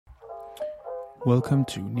Welcome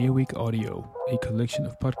to Nearweek Audio, a collection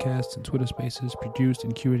of podcasts and Twitter spaces produced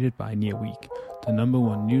and curated by Nearweek, the number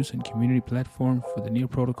one news and community platform for the Near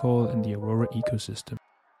protocol and the Aurora ecosystem.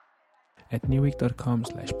 At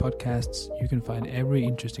nearweek.com/podcasts, you can find every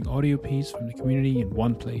interesting audio piece from the community in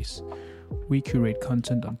one place. We curate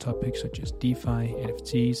content on topics such as DeFi,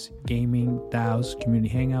 NFTs, gaming, DAOs,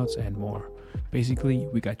 community hangouts, and more. Basically,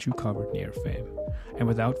 we got you covered, Near fam. And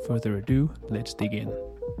without further ado, let's dig in.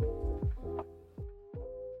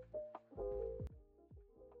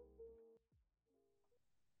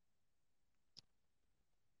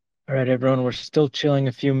 All right, everyone, we're still chilling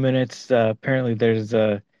a few minutes. Apparently, there's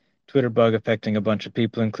a Twitter bug affecting a bunch of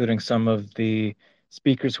people, including some of the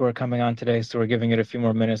speakers who are coming on today. So we're giving it a few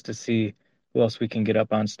more minutes to see who else we can get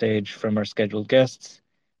up on stage from our scheduled guests.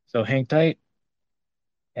 So hang tight,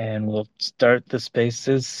 and we'll start the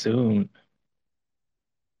spaces soon.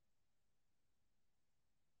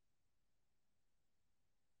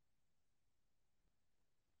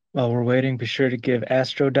 While we're waiting, be sure to give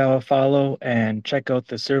AstroDAO a follow and check out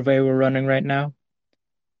the survey we're running right now.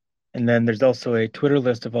 And then there's also a Twitter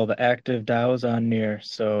list of all the active DAOs on Near,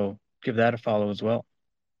 so give that a follow as well.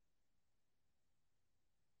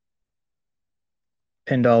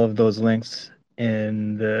 Pinned all of those links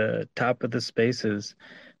in the top of the spaces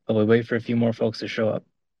while we wait for a few more folks to show up.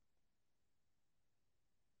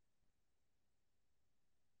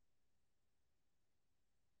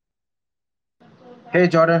 Hey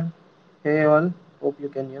Jordan, hey all, hope you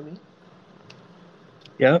can hear me.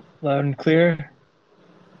 Yep, loud and clear.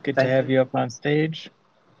 Good to Thank have you, you up on stage.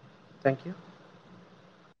 thank you.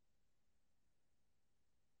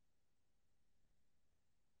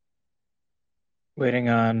 Waiting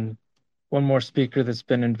on one more speaker that's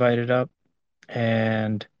been invited up.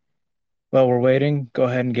 And while we're waiting, go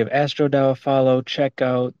ahead and give AstroDAO a follow. Check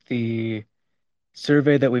out the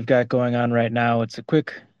survey that we've got going on right now. It's a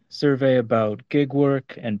quick survey about gig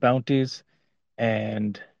work and bounties,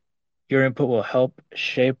 and your input will help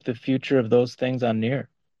shape the future of those things on Near.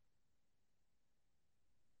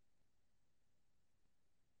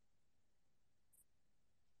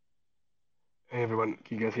 Hey everyone,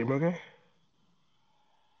 can you guys hear me okay?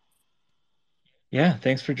 Yeah,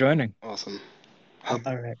 thanks for joining. Awesome. All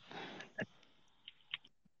right. I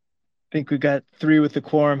think we got three with the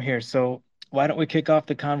quorum here. So why don't we kick off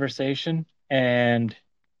the conversation and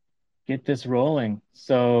get this rolling?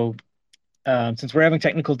 So since we're having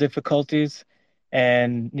technical difficulties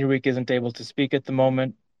and Nearweek isn't able to speak at the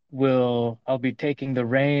moment, I'll be taking the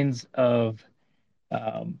reins of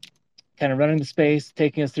um, kind of running the space,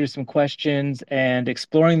 taking us through some questions, and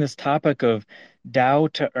exploring this topic of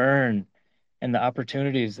DAO to earn and the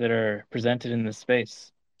opportunities that are presented in this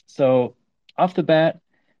space. So, off the bat,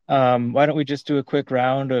 why don't we just do a quick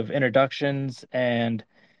round of introductions and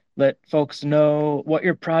let folks know what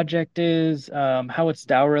your project is, how it's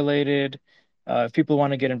DAO related, if people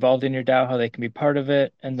want to get involved in your DAO, how they can be part of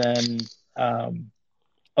it, and then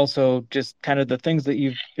also just kind of the things that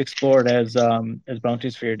you've explored as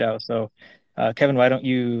bounties for your DAO. So, Kevin, why don't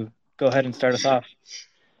you go ahead and start us off?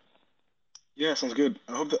 Yeah, sounds good.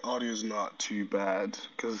 I hope the audio is not too bad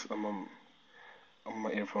because I'm on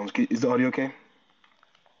my earphones. Is the audio okay?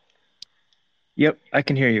 Yep, I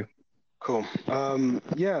can hear you. Cool.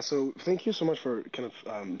 Yeah, so thank you so much for kind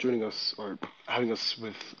of joining us or having us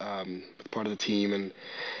with part of the team and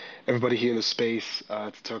everybody here in the space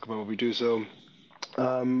to talk about what we do. So,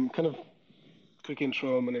 kind of quick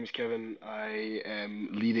intro. My name is Kevin. I am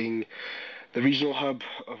leading the regional hub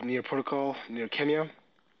of Near Protocol near Kenya,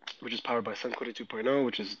 which is powered by Sankore 2.0,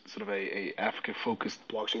 which is sort of a Africa-focused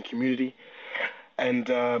blockchain community. And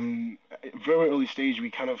very early stage,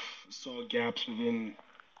 we kind of saw gaps within,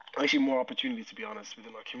 actually more opportunities, to be honest,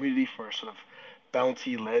 within our community for sort of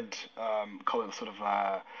bounty-led, call it sort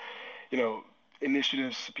of, you know,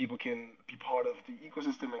 initiatives so people can be part of the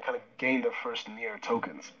ecosystem and kind of gain their first near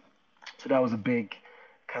tokens. So that was a big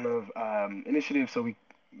kind of initiative. So we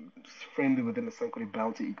framed it within the Sankore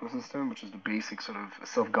bounty ecosystem, which is the basic sort of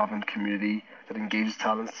self-governed community that engages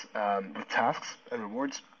talents with tasks and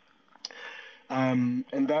rewards. And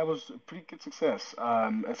that was a pretty good success.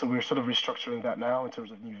 And so we're sort of restructuring that now in terms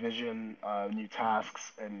of new vision, new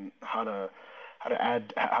tasks, and how to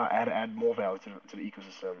add more value to the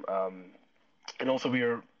ecosystem. And also we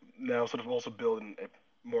are now sort of also building a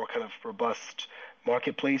more kind of robust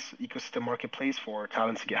ecosystem marketplace for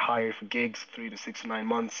talents to get hired for gigs, 3 to 6 to 9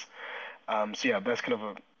 months. So yeah, that's kind of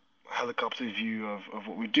a helicopter view of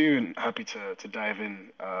what we do, and happy to dive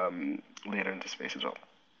in later into space as well.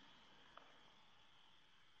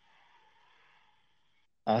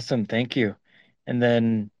 Awesome, thank you. And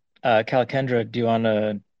then, Kalakendra, do you want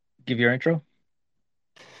to give your intro?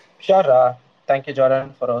 Sure. Thank you,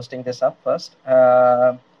 Jordan, for hosting this up first.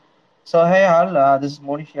 Hey all, this is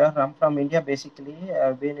Monish here. I'm from India basically.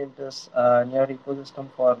 I've been in this near ecosystem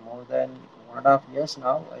for more than 1.5 years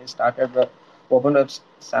now. I started the Open Web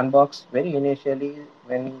Sandbox very initially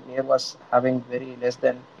when Near was having very less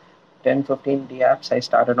than 10 15 D apps. I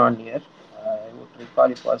started on Near. I would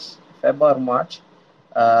recall it was Feb or March.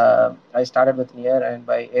 I started with Near, and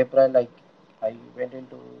by April, I went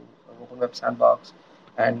into Open Web Sandbox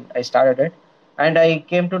and I started it. And I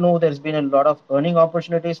came to know there's been a lot of earning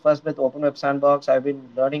opportunities. First, with Open Web Sandbox, I've been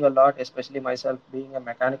learning a lot, especially myself being a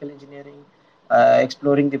mechanical engineering,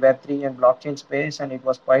 exploring the Web3 and blockchain space, and it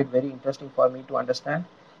was quite very interesting for me to understand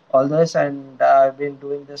all this. And I've been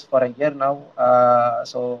doing this for a year now. Our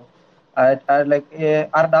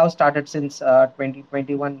DAO started since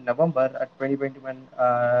 2021 November. At 2021,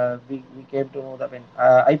 we came to know that when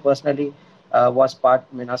I personally was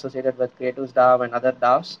associated with Creatives DAO and other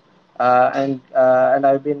DAOs, and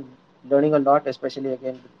I've been learning a lot, especially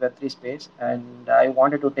again with Web3 space. And I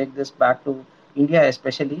wanted to take this back to India,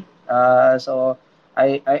 especially. I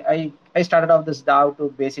started off this DAO to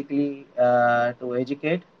basically to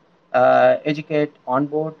educate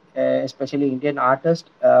onboard, especially Indian artists,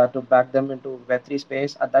 to back them into Web3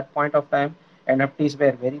 space. At that point of time, NFTs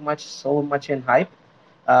were very much so much in hype.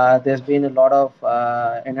 There's been a lot of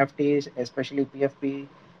NFTs, especially PFP,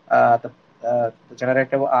 the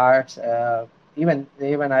generative arts. Even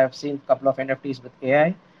I have seen a couple of NFTs with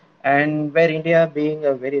AI, and where India being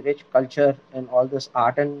a very rich culture in all this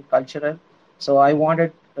art and cultural, so I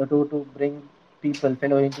wanted to bring people,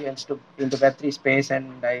 fellow Indians, to into Web3 space,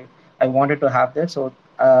 and I wanted to have this. So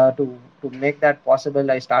to make that possible,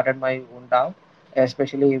 I started my own DAO,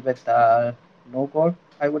 especially with no code,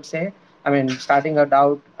 I would say. I mean, starting it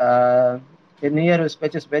out in nearest,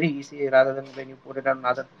 which is very easy rather than when you put it on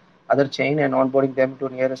other chain, and onboarding them to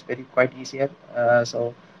near is very quite easier.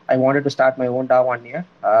 So I wanted to start my own DAO on near,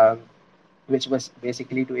 which was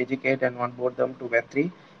basically to educate and onboard them to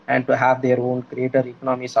Web3 and to have their own creator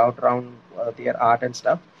economies out around their art and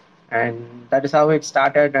stuff. And that is how it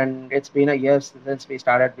started. And it's been a year since we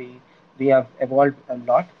started. We have evolved a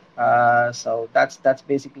lot. So that's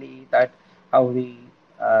basically that how we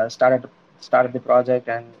started the project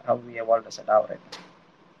and how we evolved as a DAO right now.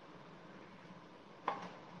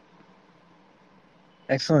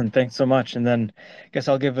 Excellent. Thanks so much. And then I guess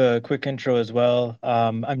I'll give a quick intro as well.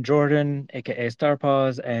 I'm Jordan, aka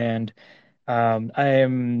Starpause, and I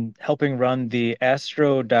am helping run the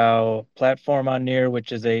Astro DAO platform on Near,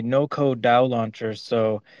 which is a no-code DAO launcher.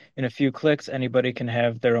 So in a few clicks, anybody can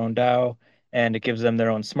have their own DAO, and it gives them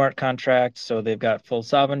their own smart contract. So they've got full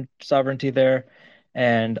sovereignty there,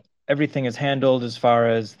 and everything is handled as far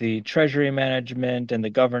as the treasury management and the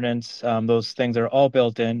governance. Those things are all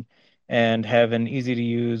built in and have an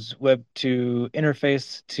easy-to-use Web2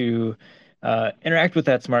 interface to interact with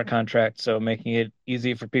that smart contract. So making it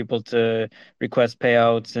easy for people to request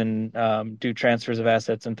payouts and do transfers of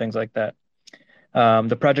assets and things like that.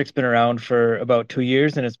 The project's been around for about 2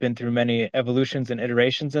 years, and it's been through many evolutions and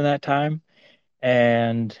iterations in that time.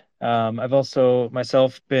 And I've also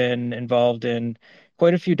myself been involved in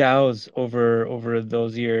quite a few DAOs over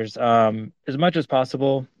those years. As much as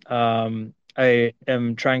possible, I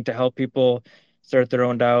am trying to help people start their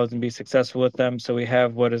own DAOs and be successful with them. So we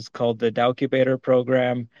have what is called the DAOcubator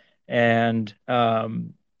program, and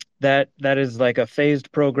that is like a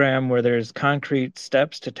phased program where there's concrete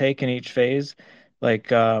steps to take in each phase, like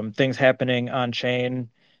things happening on chain,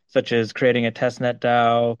 such as creating a testnet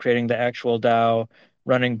DAO, creating the actual DAO,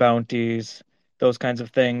 running bounties, those kinds of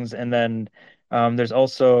things. And then there's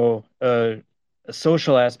also a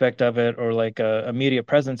social aspect of it, or like a media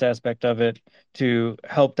presence aspect of it, to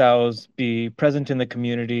help DAOs be present in the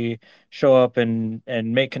community, show up and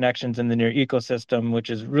make connections in the Near ecosystem, which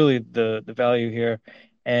is really the value here.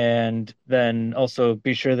 And then also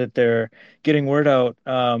be sure that they're getting word out,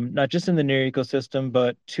 not just in the Near ecosystem,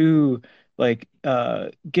 but to like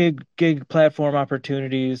gig platform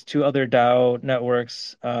opportunities, to other DAO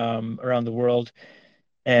networks around the world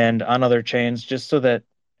and on other chains, just so that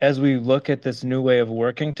as we look at this new way of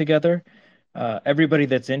working together, everybody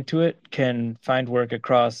that's into it can find work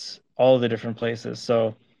across all of the different places.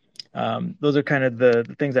 So those are kind of the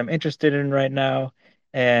things I'm interested in right now.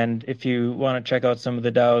 And if you want to check out some of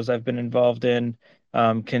the DAOs I've been involved in,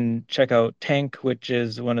 can check out Tank, which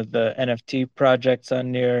is one of the NFT projects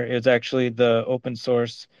on Near. It's actually the open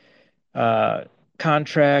source uh,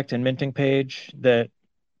 contract and minting page that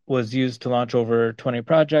was used to launch over 20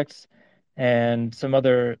 projects, and some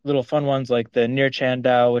other little fun ones like the Near Chan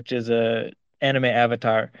DAO, which is a anime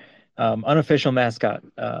avatar, unofficial mascot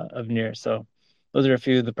of Near. So those are a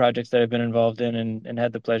few of the projects that I've been involved in and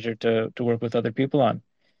had the pleasure to work with other people on.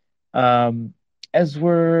 Um, as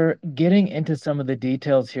we're getting into some of the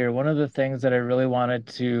details here, one of the things that I really wanted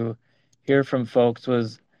to hear from folks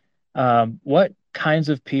was what kinds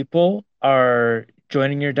of people are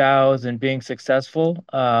joining your DAOs and being successful,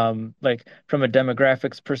 like from a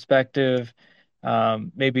demographics perspective,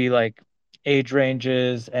 maybe like age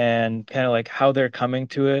ranges and kind of like how they're coming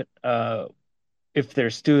to it. If they're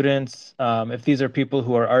students, if these are people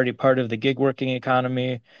who are already part of the gig working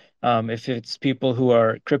economy, if it's people who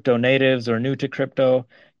are crypto natives or new to crypto,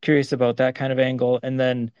 curious about that kind of angle. And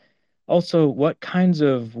then also, what kinds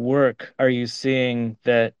of work are you seeing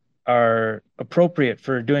that are appropriate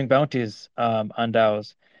for doing bounties on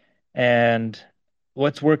DAOs, and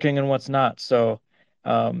what's working and what's not? So,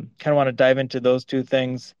 kind of want to dive into those two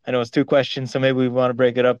things. I know it's two questions, so maybe we want to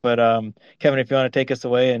break it up. But Kevin, if you want to take us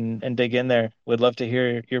away and dig in there, would love to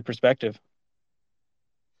hear your perspective.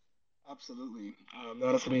 Absolutely.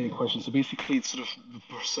 That is a really question. So basically, it's sort of the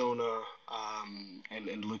persona,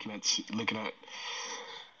 and looking at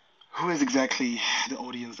who is exactly the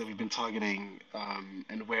audience that we've been targeting,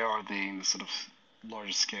 and where are they in the sort of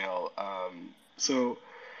larger scale. So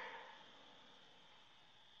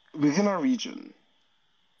within our region,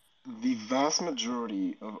 the vast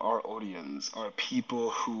majority of our audience are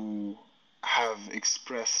people who have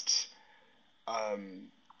expressed um,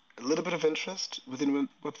 a little bit of interest within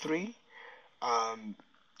Web3. Um,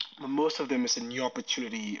 but most of them is a new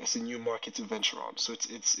opportunity, it's a new market to venture on. So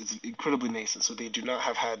it's incredibly nascent. So they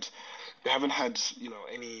haven't had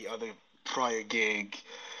any other prior gig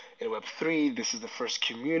in Web3. This is the first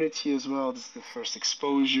community as well. This is the first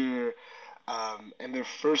exposure, and their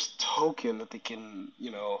first token that they can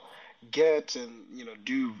get and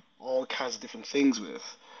do all kinds of different things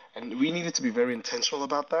with. And we needed to be very intentional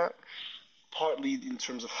about that. Partly in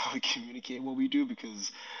terms of how we communicate what we do,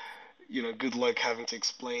 because good luck having to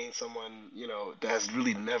explain someone, that has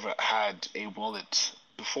really never had a wallet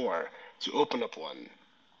before to open up one,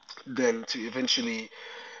 then to eventually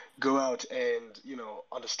go out and,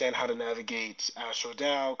 understand how to navigate Astro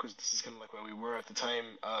DAO, because this is kind of like where we were at the time,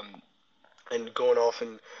 and going off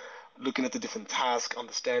and looking at the different tasks,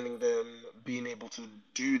 understanding them, being able to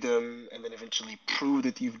do them, and then eventually prove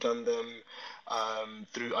that you've done them,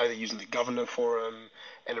 through either using the governor forum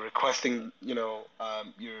and requesting, your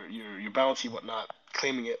bounty, whatnot,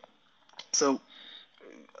 claiming it. So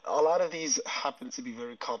a lot of these happen to be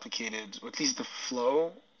very complicated, or at least the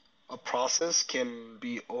flow of process can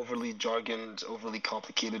be overly jargoned, overly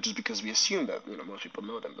complicated, just because we assume that most people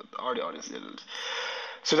know them, but our audience didn't.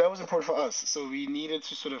 So that was important for us. So we needed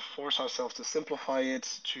to sort of force ourselves to simplify it,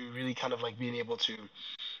 to really kind of like being able to,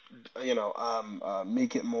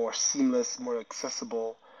 make it more seamless, more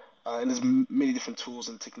accessible. And there's many different tools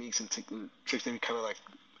and techniques and tricks that we kind of like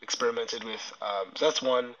experimented with. So that's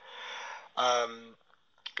one. Um,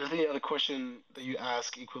 I think the other question that you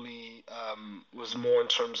asked equally, was more in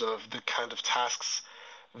terms of the kind of tasks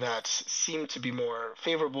that seem to be more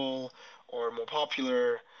favorable or more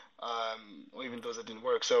popular, or even those that didn't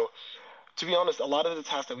work. So, to be honest, a lot of the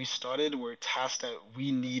tasks that we started were tasks that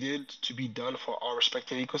we needed to be done for our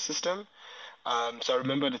respective ecosystem. So I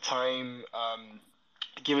remember at the time,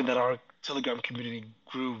 given that our Telegram community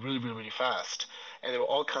grew really, really, really fast, and there were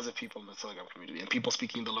all kinds of people in the Telegram community, and people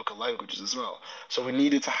speaking the local languages as well. So we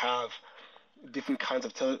needed to have different kinds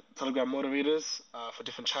of Telegram moderators, for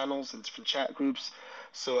different channels and different chat groups.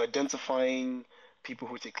 So identifying people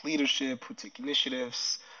who take leadership, who take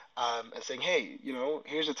initiatives, and saying, hey,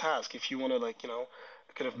 here's a task. If you want to, like,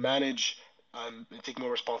 kind of manage, and take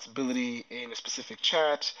more responsibility in a specific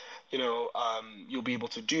chat, you'll be able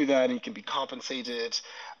to do that, and you can be compensated.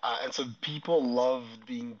 And so people loved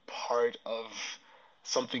being part of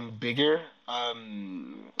something bigger,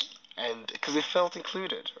 and because they felt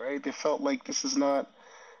included, right? They felt like this is not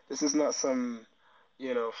some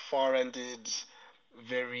far-ended,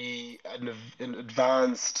 very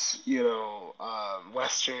advanced,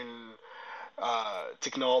 Western,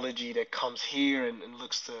 technology that comes here and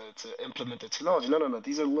looks to implement the technology. No, no, no.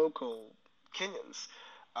 These are local Kenyans,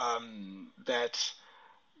 that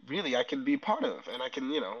really I can be part of, and I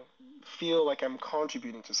can, feel like I'm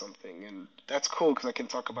contributing to something, and that's cool because I can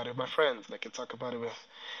talk about it with my friends, and I can talk about it with,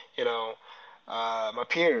 you know, my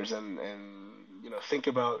peers, and think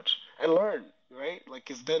about and learn, right? Like,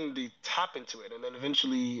 cause then they tap into it, and then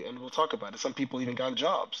eventually, and we'll talk about it. Some people even got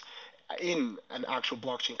jobs in an actual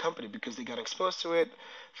blockchain company because they got exposed to it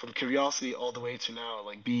from curiosity all the way to now,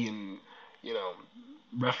 like being, you know,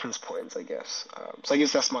 reference points, I guess. So I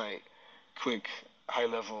guess that's my quick high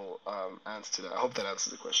level, answer to that. I hope that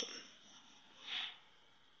answers the question.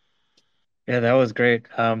 Yeah, that was great.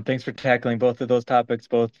 Thanks for tackling both of those topics,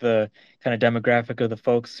 both the kind of demographic of the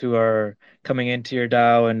folks who are coming into your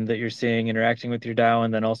DAO and that you're seeing interacting with your DAO,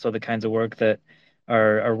 and then also the kinds of work that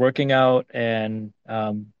are working out, and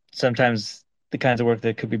sometimes the kinds of work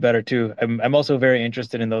that could be better too. I'm also very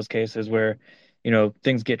interested in those cases where,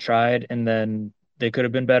 things get tried and then they could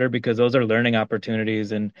have been better because those are learning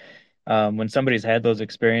opportunities. And when somebody's had those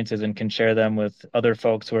experiences and can share them with other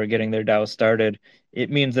folks who are getting their DAO started, it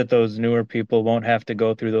means that those newer people won't have to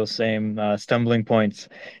go through those same stumbling points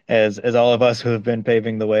as all of us who have been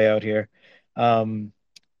paving the way out here. Um,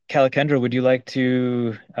 Kalakendra, would you like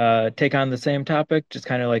to take on the same topic, just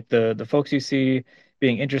kind of like the folks you see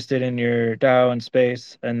being interested in your DAO and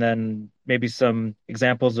space, and then maybe some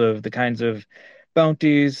examples of the kinds of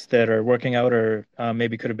bounties that are working out or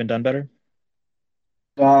maybe could have been done better?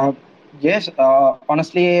 Uh, yes,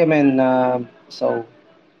 honestly, I mean, so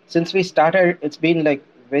since we started, it's been like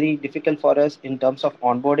very difficult for us in terms of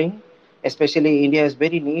onboarding. Especially India is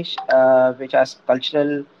very niche, which has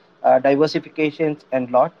cultural diversifications and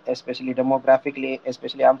lot, especially demographically.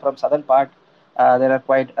 Especially I'm from southern part. There are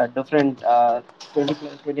quite different 20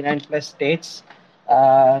 plus, 29 plus states.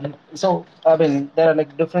 So I mean, there are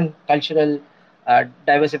like different cultural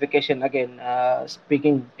diversification again.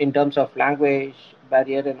 Speaking in terms of language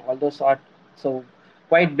barrier and all those sort. So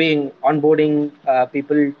quite being onboarding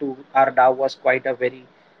people to our DAO was quite a very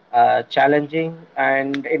challenging.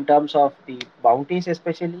 And in terms of the bounties,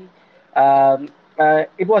 especially,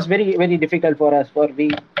 it was very very difficult for us. For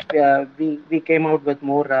we came out with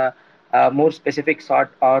more specific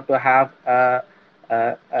sort to have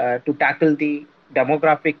to tackle the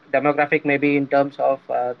demographic maybe in terms of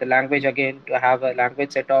the language again to have a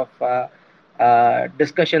language set of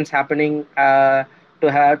discussions happening through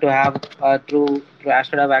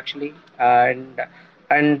Astrodab actually.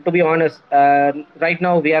 And to be honest, right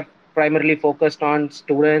now we are primarily focused on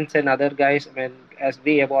students and other guys. I mean, as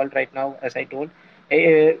we evolve right now, as I told,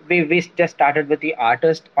 we just started with the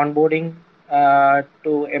artist onboarding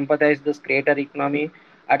to empathize this creator economy.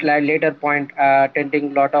 At a later point,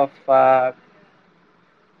 attending a lot of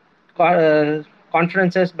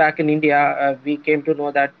conferences back in India, we came to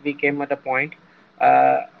know that we came at a point.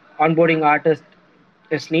 Onboarding artists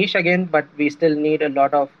is niche again, but we still need a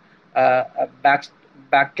lot of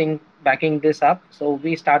backing this up. So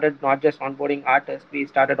we started not just onboarding artists, we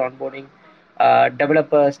started onboarding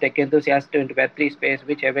developers, tech enthusiasts into Web3 space,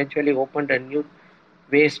 which eventually opened a new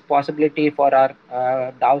waste possibility for our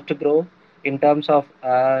DAOs to grow in terms of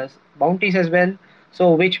bounties as well.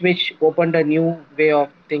 So which opened a new way of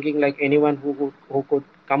thinking, like anyone who could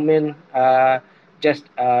come in, just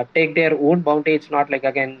take their own bounty. It's not like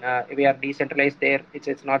again we are decentralized there.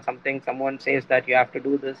 It's not something someone says that you have to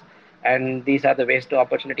do this, and these are the ways to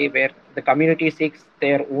opportunity where the community seeks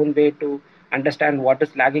their own way to understand what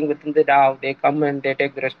is lagging within the DAO. They come and they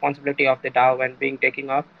take the responsibility of the DAO and being taking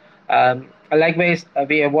off. Likewise,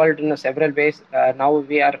 we evolved in several ways. Now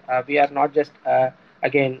we are not just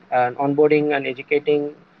again onboarding and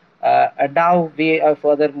educating a DAO. We are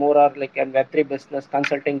furthermore are like a Web3 business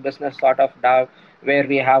consulting business sort of DAO, where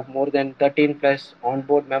we have more than 13 plus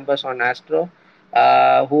onboard members on Astro,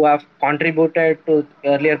 who have contributed to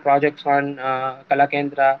earlier projects on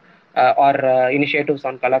Kalakendra, or initiatives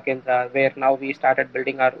on Kalakendra, where now we started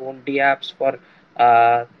building our own D apps for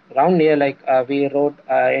around near, like we wrote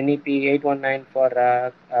NEP 819 for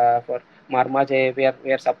Marmaje.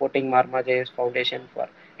 We are supporting Marmaje's foundation for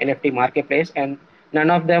NFT marketplace, and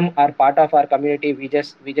none of them are part of our community. We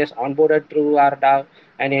just onboarded through our DAO,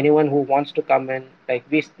 and anyone who wants to come in, like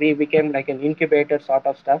we became like an incubator sort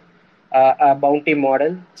of stuff, a bounty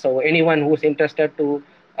model. So anyone who's interested to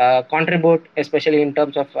contribute, especially in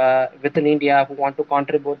terms of within India, who want to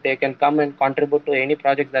contribute, they can come and contribute to any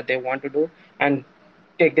project that they want to do and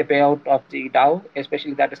take the payout of the DAO,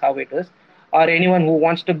 especially that is how it is. Or anyone who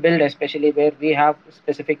wants to build, especially where we have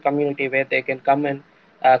specific community where they can come and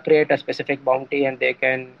create a specific bounty, and they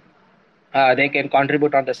can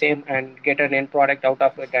contribute on the same and get an end product out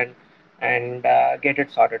of it, and get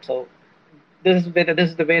it sorted. So this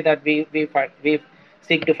is the way that we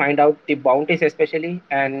seek to find out the bounties especially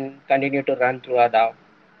and continue to run through our DAO.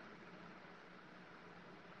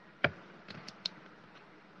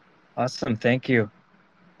 Awesome, thank you.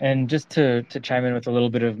 And just to chime in with a little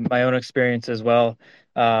bit of my own experience as well,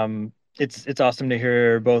 it's awesome to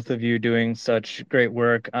hear both of you doing such great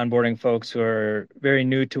work onboarding folks who are very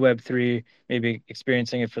new to Web3, maybe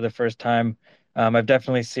experiencing it for the first time. I've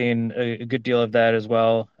definitely seen a good deal of that as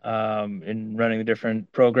well in running the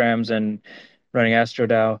different programs and running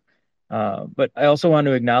AstroDAO. But I also want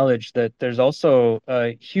to acknowledge that there's also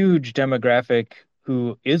a huge demographic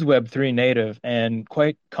who is Web3 native and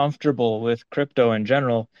quite comfortable with crypto in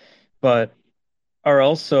general, but are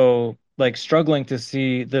also like struggling to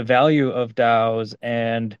see the value of DAOs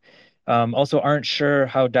and also aren't sure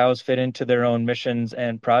how DAOs fit into their own missions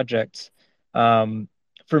and projects. Um,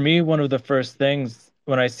 for me, one of the first things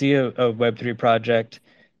when I see a Web3 project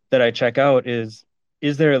that I check out is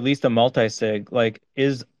there at least a multi-sig? Like,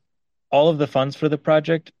 is all of the funds for the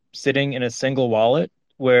project sitting in a single wallet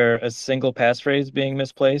where a single passphrase being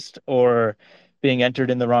misplaced or being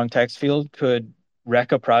entered in the wrong text field could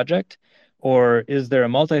wreck a project? Or is there a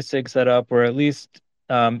multi-sig setup where at least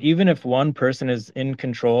even if one person is in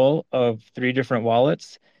control of three different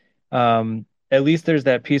wallets, at least there's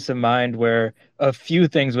that peace of mind where a few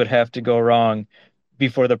things would have to go wrong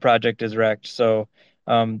before the project is wrecked. So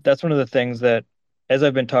that's one of the things that, as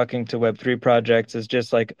I've been talking to Web3 projects, is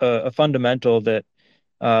just like a fundamental that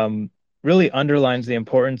um, really underlines the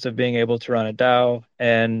importance of being able to run a DAO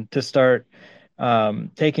and to start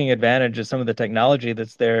taking advantage of some of the technology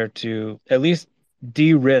that's there to at least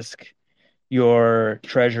de-risk your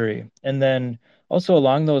treasury. And then also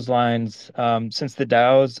along those lines, since the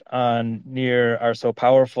DAOs on Near are so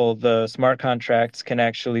powerful, the smart contracts can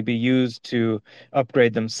actually be used to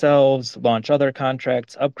upgrade themselves, launch other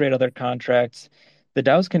contracts, upgrade other contracts. The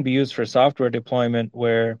DAOs can be used for software deployment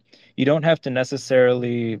where you don't have to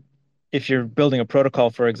necessarily, if you're building a protocol,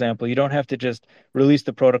 for example, you don't have to just release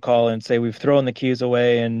the protocol and say we've thrown the keys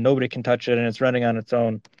away and nobody can touch it and it's running on its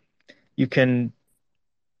own. You can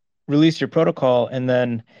release your protocol and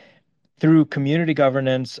then through community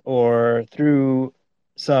governance or through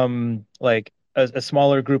some like a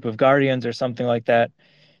smaller group of guardians or something like that,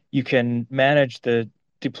 you can manage the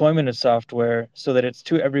deployment of software so that it's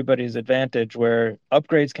to everybody's advantage where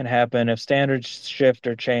upgrades can happen if standards shift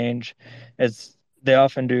or change, as they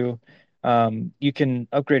often do. You can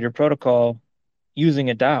upgrade your protocol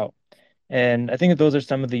using a DAO. And I think that those are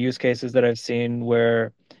some of the use cases that I've seen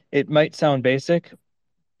where it might sound basic,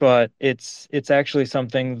 but it's actually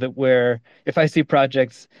something that where if I see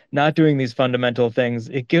projects not doing these fundamental things,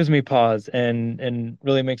 it gives me pause and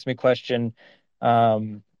really makes me question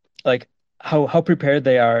um, like how prepared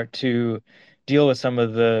they are to deal with some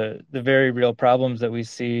of the very real problems that we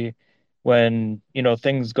see when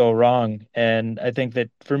things go wrong. And I think that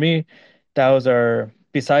for me, DAOs are,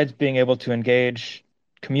 besides being able to engage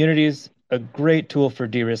communities, a great tool for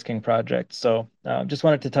de-risking projects. So just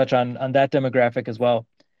wanted to touch on that demographic as well.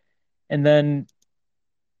 And then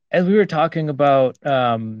as we were talking about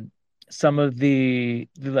some of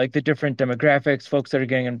like the different demographics, folks that are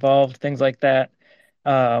getting involved, things like that,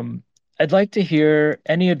 um, I'd like to hear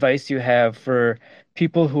any advice you have for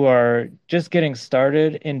people who are just getting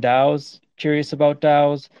started in DAOs, curious about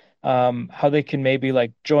DAOs, how they can maybe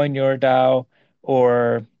like join your DAO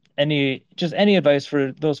or any advice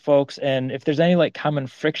for those folks, and if there's any like common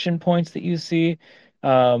friction points that you see,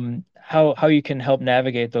 how you can help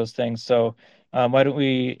navigate those things. So why don't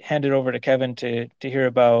we hand it over to Kevin to hear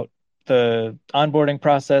about the onboarding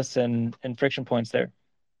process and friction points there?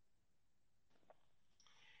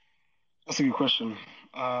 That's a good question.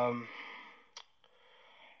 Um,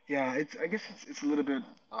 yeah, I guess it's a little bit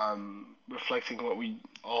reflecting what we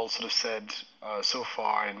all sort of said so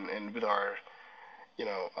far, and with our you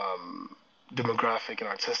know demographic and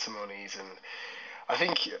our testimonies, and I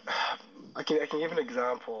think I can give an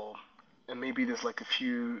example, and maybe there's like a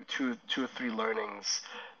few two or three learnings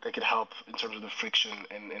that could help in terms of the friction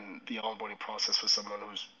and the onboarding process for someone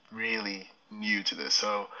who's really new to this.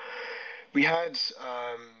 So we had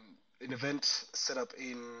an event set up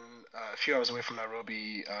in a few hours away from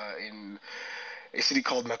Nairobi in a city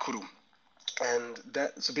called Nakuru, and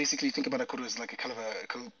that so basically think about Nakuru as like a kind of a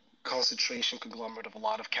concentration conglomerate of a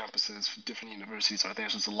lot of campuses, different universities are there.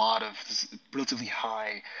 So it's a lot of this relatively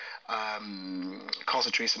high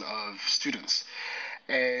concentration of students.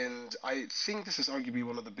 And I think this is arguably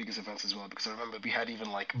one of the biggest events as well, because I remember we had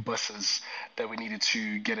even like buses that we needed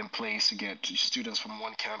to get in place to get students from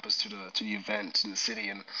one campus to the event in the city,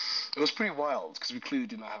 and it was pretty wild because we clearly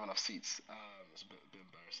did not have enough seats. It was a bit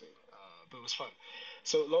embarrassing, but it was fun.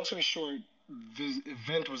 So long story short, the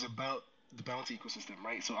event was about the bounty ecosystem,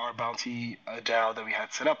 right? So our bounty DAO that we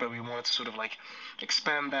had set up, and we wanted to sort of like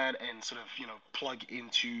expand that and sort of plug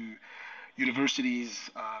into universities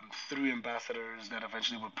through ambassadors that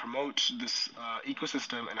eventually would promote this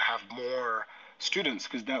ecosystem and have more students,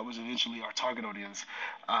 because that was eventually our target audience,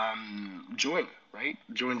 join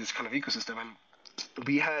this kind of ecosystem. And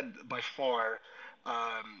we had by far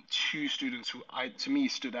two students who to me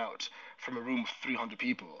stood out from a room of 300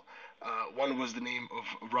 people. One was the name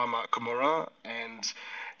of Rama Kamara, and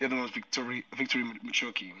the other one was Victory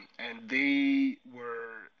Muchoki, and they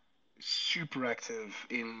were super active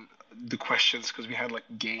in the questions because we had like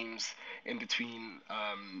games in between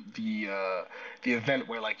the event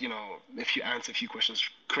where, like, if you answer a few questions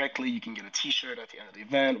correctly, you can get a T-shirt at the end of the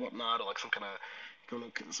event, whatnot, or like some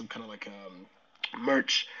kind of like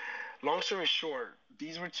merch. Long story short,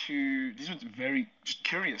 these were very just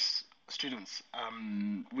curious students,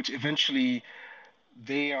 which eventually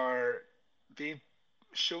they are they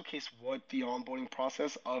showcase what the onboarding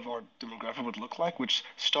process of our demographic would look like, which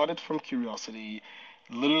started from curiosity.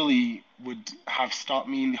 Literally would have stopped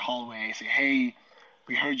me in the hallway, say, "Hey,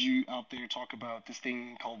 we heard you out there talk about this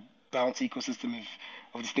thing called bounce ecosystem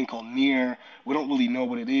of this thing called near. We don't really know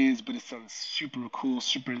what it is, but it sounds super cool,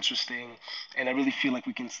 super interesting, and I really feel like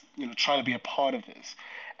we can, try to be a part of this."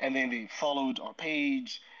 And then they followed our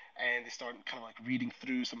page, and they started kind of like reading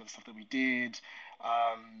through some of the stuff that we did.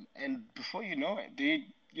 And before you know it, they,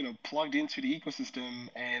 plugged into the ecosystem,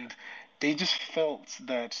 and they just felt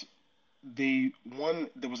that there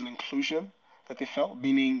was an inclusion that they felt,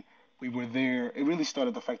 meaning we were there. It really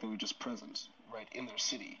started the fact that we were just present, right, in their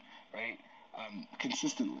city, right,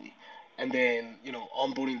 consistently, and then,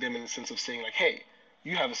 onboarding them in the sense of saying like, "Hey,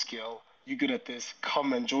 you have a skill, you're good at this,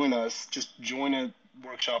 come and join us, just join a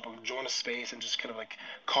workshop or join a space and just kind of like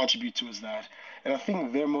contribute towards that." And I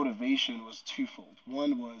think their motivation was twofold.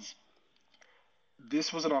 One was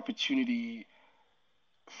this was an opportunity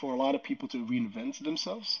for a lot of people to reinvent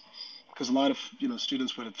themselves, because a lot of,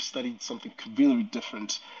 students would have studied something really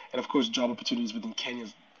different, and of course job opportunities within Kenya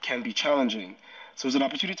can be challenging. So it's an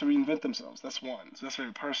opportunity to reinvent themselves. That's one. So that's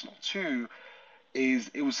very personal. Two is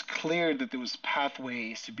it was clear that there was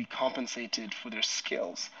pathways to be compensated for their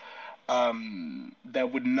skills,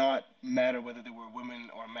 that would not matter whether they were women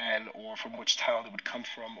or men, or from which town they would come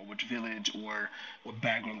from, or which village, or what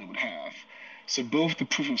background they would have. So both the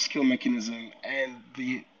proof of skill mechanism and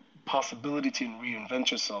the possibility to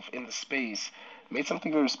reinvent yourself in the space made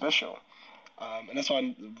something very special. And that's why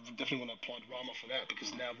I definitely want to applaud Rama for that,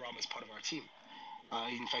 because now Rama is part of our team.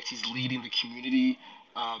 In fact, he's leading the community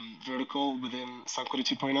vertical within Sankore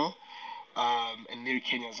 2.0, and near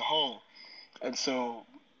Kenya as a whole. And so,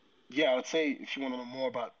 yeah, I would say if you want to know more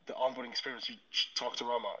about the onboarding experience, you should talk to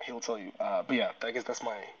Rama. He'll tell you. But yeah, I guess that's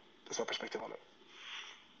my perspective on it.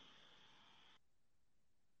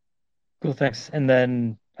 Cool, thanks. And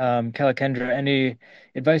then, Kalakendra, any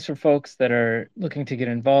advice for folks that are looking to get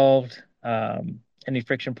involved? Any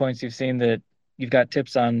friction points you've seen that you've got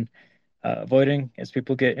tips on avoiding as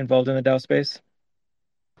people get involved in the DAO space?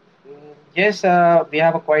 Yes, we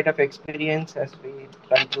have a quite of experience as we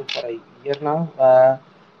run through for a year now.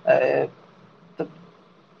 Uh, the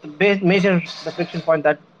major the friction point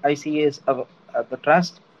that I see is the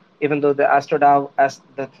trust. Even though the AstroDAO as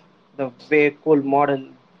the way cool model,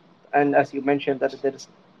 and as you mentioned that there is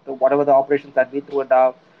whatever the operations that we through a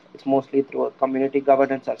DAO, it's mostly through a community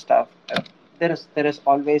governance and stuff. There is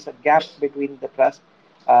always a gap between the trust,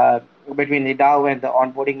 uh, between the DAO and the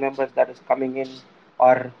onboarding members that is coming in,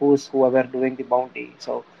 or whoever doing the bounty.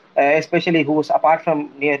 So especially who's apart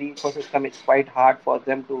from near ecosystem, it's quite hard for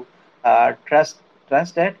them to trust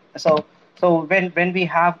it. So when we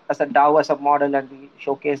have as a DAO as a model, and we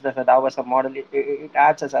showcase as a DAO as a model, it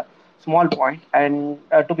adds as a small point. And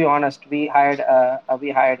to be honest, we hired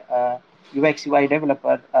a UX UI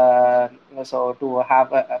developer, so to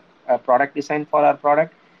have a product design for our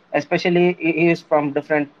product. Especially he is from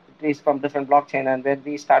different blockchain, and when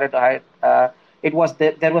we started to hire,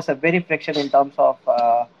 there was a very friction in terms of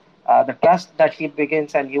the trust that he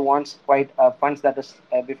begins, and he wants quite funds that is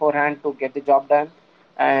beforehand to get the job done.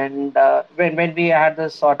 And when we had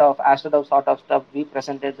this sort of AstroDAO sort of stuff, we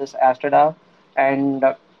presented this AstroDAO, and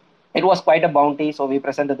it was quite a bounty. So we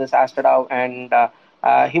presented this AstroDAO, and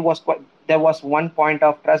he was quite, there was one point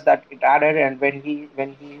of trust that it added, and when he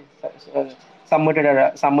uh, submitted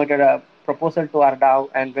a proposal to our DAO,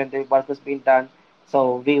 and when the work has been done,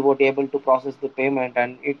 so we were able to process the payment,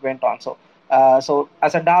 and it went on. So as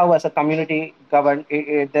a DAO, as a community governed,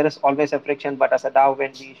 there is always a friction, but as a DAO,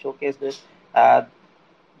 when we showcase this, uh,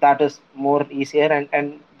 that is more easier.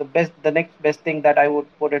 And the next best thing that I would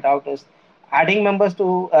put it out is adding members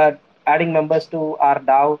to our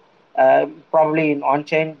DAO, probably in on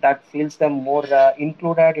chain, that feels them more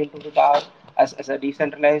included into the DAO as a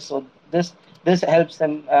decentralized. So this helps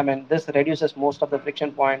them. I mean, this reduces most of the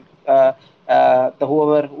friction point. The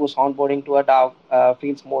whoever who's onboarding to a DAO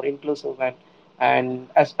feels more inclusive, and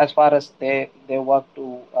as far as they work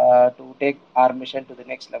to take our mission to the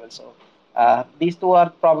next level. So these two are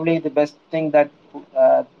probably the best thing that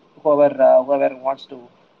uh, whoever wants to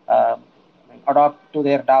adopt to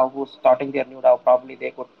their DAO, who's starting their new DAO, probably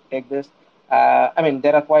they could take this.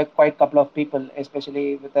 There are quite couple of people,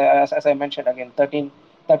 especially with as I mentioned again, 13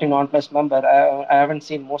 on plus member. I haven't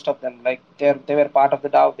seen most of them. Like they were part of the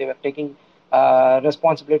DAO, they were taking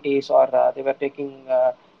responsibilities, or they were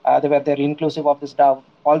they're inclusive of this DAO.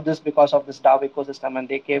 All this because of this DAO ecosystem, and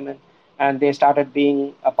they came in and they started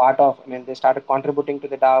being a part of. They started contributing to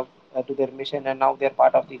the DAO, to their mission, and now they're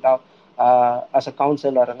part of the DAO as a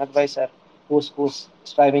counsel or an advisor who's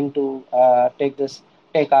striving to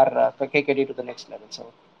take our KKD to the next level.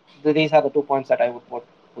 So these are the 2 points that I would put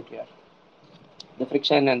here: the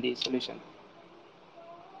friction and the solution.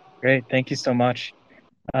 Great. Thank you so much.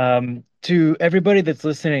 To everybody that's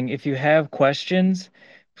listening, if you have questions,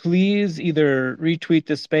 please either retweet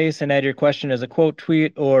the space and add your question as a quote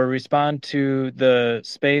tweet, or respond to the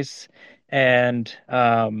space and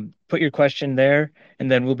put your question there. And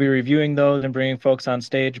then we'll be reviewing those and bringing folks on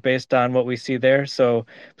stage based on what we see there. So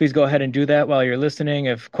please go ahead and do that while you're listening.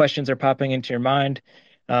 If questions are popping into your mind,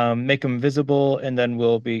 make them visible, and then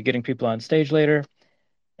we'll be getting people on stage later.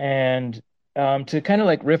 And to kind of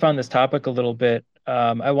like riff on this topic a little bit,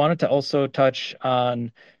 I wanted to also touch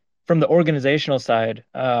on, from the organizational side,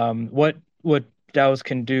 what DAOs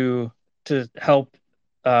can do to help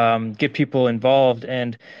get people involved.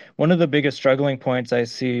 And one of the biggest struggling points I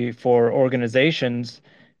see for organizations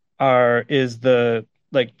is the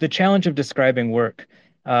challenge of describing work.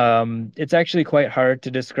 It's actually quite hard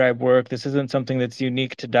to describe work. This isn't something that's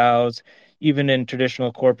unique to DAOs. Even in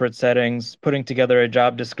traditional corporate settings, putting together a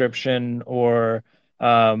job description, or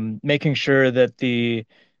making sure that the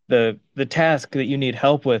task that you need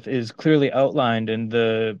help with is clearly outlined, and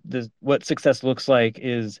the what success looks like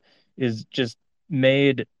is just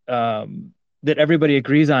made, that everybody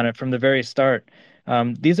agrees on it from the very start.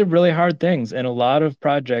 These are really hard things, and a lot of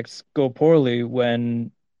projects go poorly when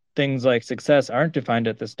things like success aren't defined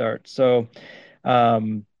at the start. So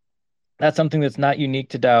um, that's something that's not unique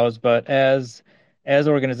to DAOs, but as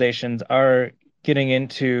organizations are getting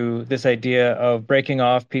into this idea of breaking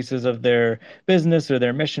off pieces of their business or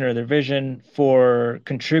their mission or their vision for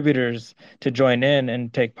contributors to join in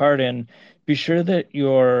and take part in, be sure that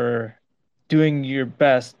you're doing your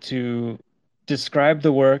best to describe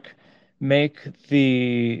the work, make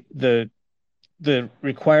the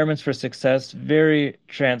requirements for success very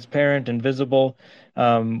transparent and visible,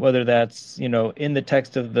 whether that's, in the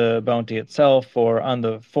text of the bounty itself, or on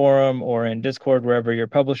the forum, or in Discord, wherever you're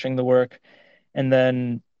publishing the work. And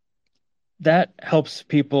then that helps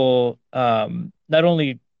people not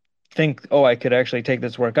only think, oh, I could actually take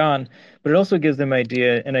this work on, but it also gives them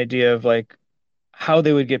an idea of like how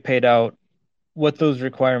they would get paid out, what those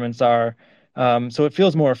requirements are. So it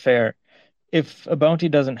feels more fair. If a bounty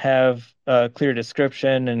doesn't have a clear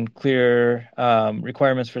description and clear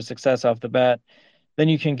requirements for success off the bat, then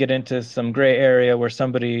you can get into some gray area where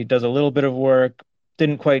somebody does a little bit of work,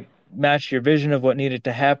 didn't quite match your vision of what needed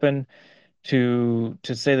to happen to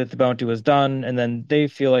say that the bounty was done, and then they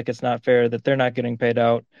feel like it's not fair, that they're not getting paid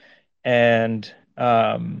out, and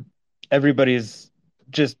everybody's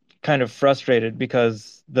just kind of frustrated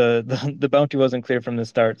because the bounty wasn't clear from the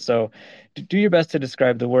start. So do your best to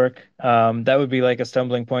describe the work. That would be like a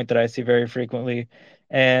stumbling point that I see very frequently.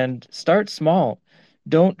 And start small.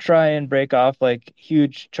 Don't try and break off like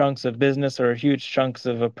huge chunks of business or huge chunks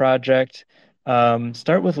of a project.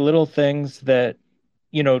 Start with little things that,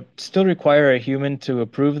 still require a human to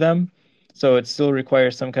approve them. So it still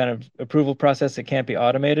requires some kind of approval process. It can't be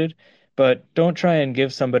automated, but don't try and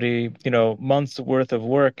give somebody, months worth of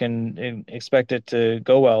work and expect it to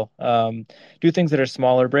go well. Do things that are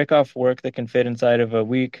smaller, break off work that can fit inside of a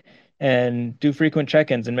week, and do frequent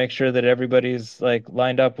check-ins and make sure that everybody's like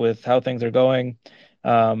lined up with how things are going.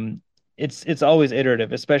 It's always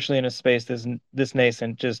iterative, especially in a space this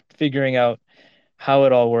nascent, just figuring out how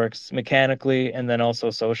it all works mechanically and then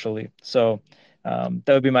also socially. So that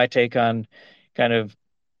would be my take on kind of,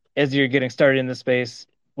 as you're getting started in the space,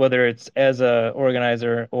 whether it's as a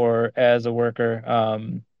organizer or as a worker,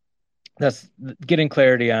 that's getting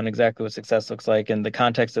clarity on exactly what success looks like, and the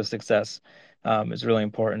context of success is really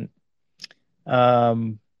important.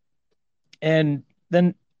 And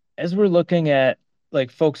then as we're looking at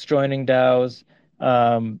like folks joining DAOs,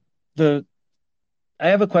 the I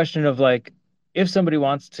have a question of like, if somebody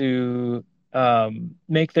wants to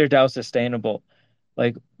make their DAO sustainable,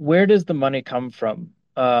 like where does the money come from?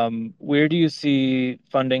 Where do you see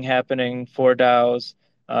funding happening for DAOs?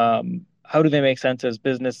 How do they make sense as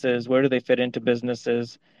businesses? Where do they fit into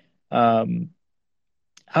businesses? Um,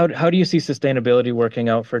 how do you see sustainability working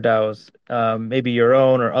out for DAOs? Maybe your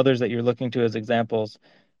own or others that you're looking to as examples.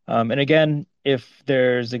 And again, if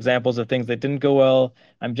there's examples of things that didn't go well,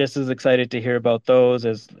 I'm just as excited to hear about those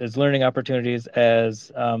as learning opportunities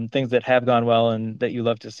as things that have gone well and that you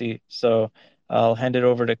love to see. So I'll hand it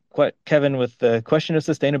over to Kevin with the question of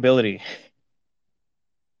sustainability.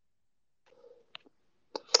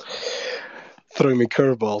 Throwing me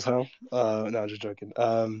curveballs, huh? No, I'm just joking.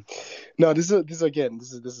 No, this is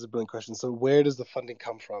a brilliant question. So where does the funding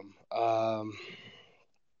come from?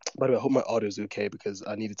 By the way, I hope my audio is okay because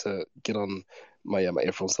I needed to get on my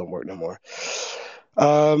earphones don't work no more.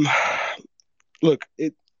 Look,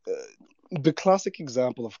 the classic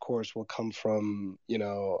example, of course, will come from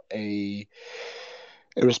a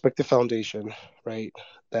respective foundation, right,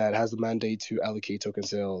 that has the mandate to allocate token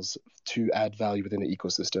sales to add value within the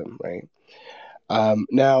ecosystem, right?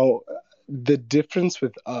 Now, the difference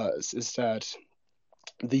with us is that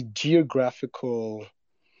the geographical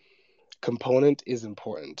component is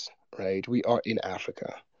important, right? We are in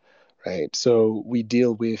Africa, right? So we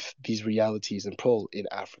deal with these realities and pull in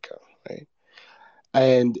Africa, right?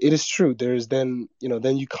 And it is true. There's then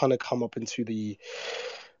you kind of come up into the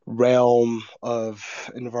realm of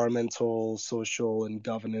environmental, social, and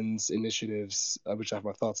governance initiatives, which I have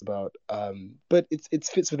my thoughts about. But it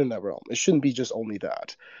fits within that realm. It shouldn't be just only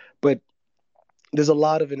that, but there's a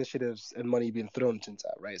lot of initiatives and money being thrown into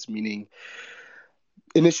that, right? It's meaning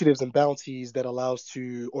initiatives and bounties that allows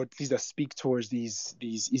to, or at least that speak towards these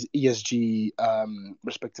ESG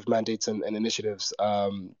respective mandates and initiatives.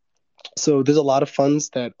 So there's a lot of funds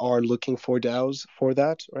that are looking for DAOs for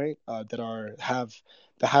that, right? That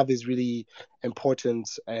have these really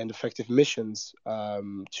important and effective missions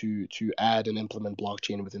to add and implement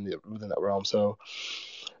blockchain within that realm. So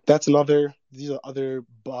these are other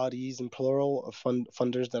bodies in plural of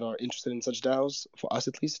funders that are interested in such DAOs, for us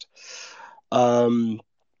at least.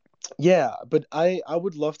 Yeah, but I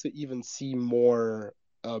would love to even see more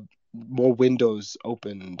windows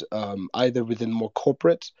opened, either within more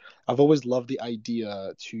corporate. I've always loved the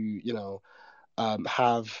idea to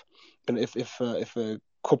have, and if a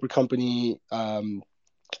corporate company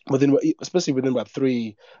especially within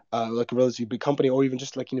Web3, like a relatively big company, or even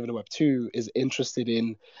just like even Web2 is interested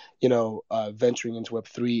in, venturing into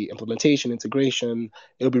Web3 implementation, integration.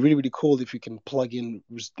 It'll be really, really cool if you can plug in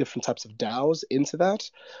different types of DAOs into that,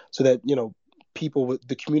 so that people with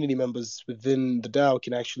the community members within the DAO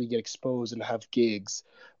can actually get exposed and have gigs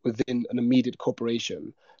within an immediate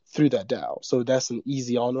corporation through that DAO. So that's an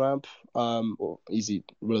easy on ramp, or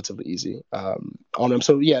relatively easy on ramp.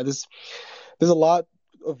 So yeah, there's a lot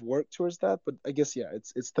of work towards that, but I guess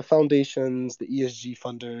it's the foundations, the ESG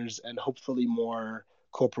funders, and hopefully more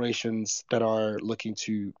corporations that are looking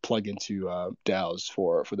to plug into DAOs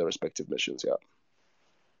for their respective missions. Yeah.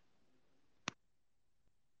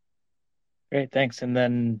 Great, thanks. And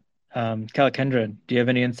then Kalakendra, do you have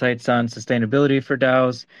any insights on sustainability for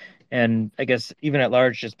DAOs and I guess even at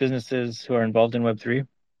large, just businesses who are involved in Web3?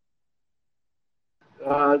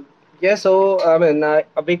 Uh, yeah, so I mean,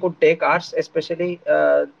 we could take ours, especially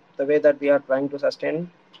the way that we are trying to sustain.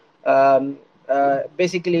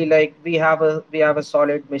 Basically, like we have a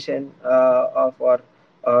solid mission for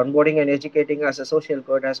onboarding and educating as a social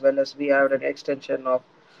good, as well as we have an extension of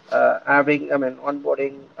having, I mean,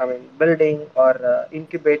 onboarding, I mean, building or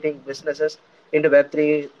incubating businesses into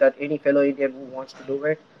Web3 that any fellow Indian who wants to do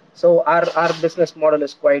it. So our business model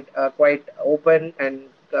is quite open, and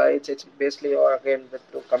it's basically, or again, with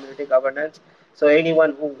through community governance. So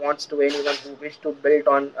anyone who wish to build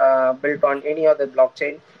on any other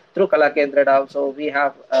blockchain through KalakendraDAO. So we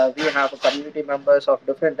have community members of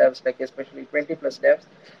different devs, like especially 20 plus devs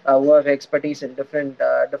who have expertise in different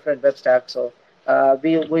web stacks. So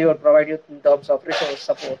we will provide you in terms of resource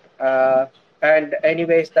support. And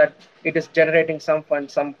anyways, that it is generating some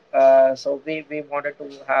fund, so we wanted to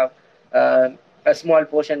have a small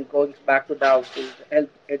portion going back to DAO to help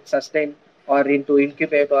it sustain or into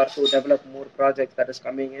incubate or to develop more projects that is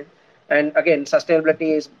coming in. And again,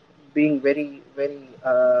 sustainability is being very very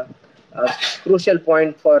crucial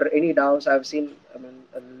point for any DAOs. I've seen, I mean,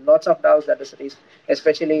 lots of DAOs that is raised,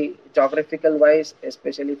 especially geographical wise,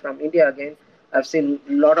 especially from India again. I've seen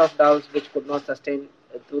a lot of DAOs which could not sustain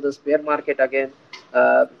through this bear market again.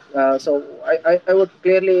 So I would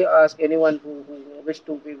clearly ask anyone who wish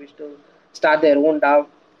to start their own DAO,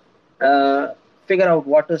 figure out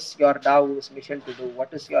what is your DAO's mission to do.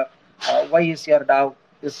 What is your why is your DAO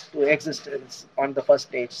is to existence on the first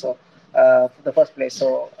stage. So the first place.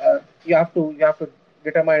 So you have to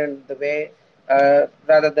determine the way,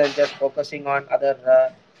 rather than just focusing on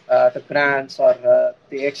other the grants or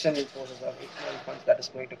the external forces or external funds that is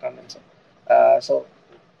going to come in. So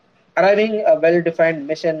arriving a well-defined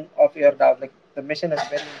mission of your DAO, like the mission is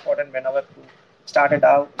very important whenever you start a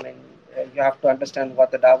DAO. I mean, you have to understand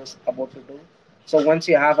what the DAO is about to do. So once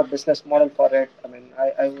you have a business model for it, I mean,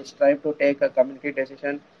 I would strive to take a community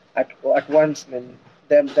decision at once. I mean,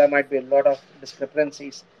 there might be a lot of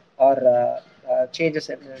discrepancies or changes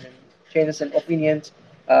in opinions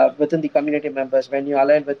within the community members. When you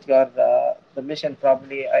align with your the mission,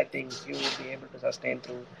 probably I think you will be able to sustain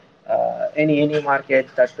through any market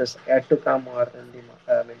that is yet to come, or in the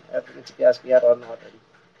I mean, which as we are or not ready.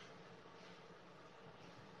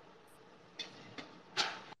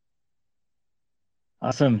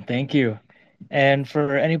 Awesome. Thank you. And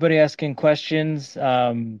for anybody asking questions,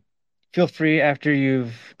 feel free after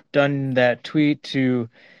you've done that tweet to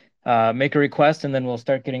make a request, and then we'll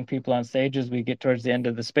start getting people on stage as we get towards the end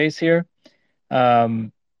of the space here.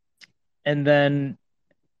 And then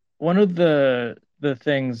one of the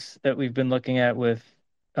things that we've been looking at with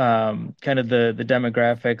kind of the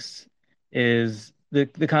demographics is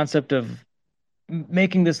the concept of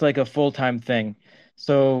making this like a full-time thing.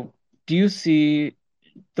 So do you see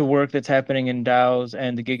the work that's happening in DAOs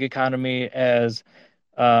and the gig economy as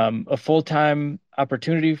a full-time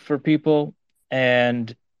opportunity for people?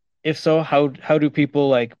 And if so, how do people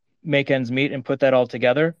like make ends meet and put that all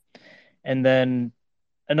together? And then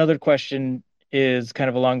another question is kind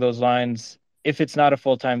of along those lines. If it's not a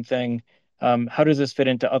full-time thing, how does this fit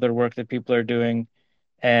into other work that people are doing?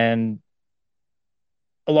 And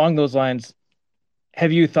along those lines,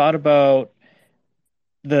 have you thought about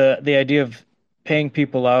the idea of paying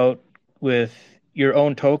people out with your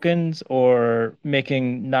own tokens or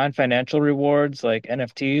making non-financial rewards like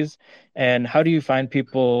NFTs? And how do you find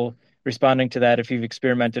people responding to that if you've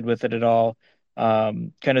experimented with it at all?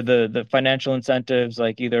 Kind of the financial incentives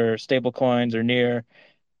like either stable coins or near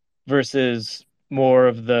versus more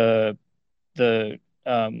of the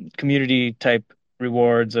community type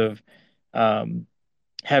rewards of um,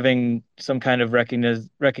 having some kind of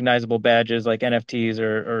recognizable badges like NFTs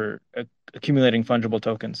or accumulating fungible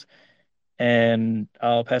tokens. And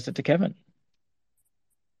I'll pass it to Kevin.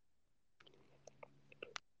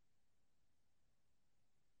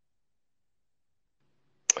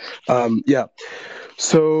 Yeah.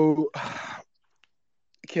 So,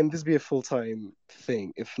 can this be a full-time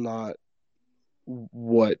thing? If not,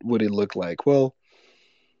 what would it look like? Well,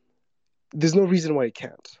 there's no reason why it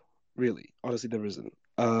can't. Really, honestly, there isn't.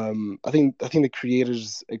 I think the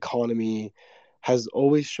creators economy has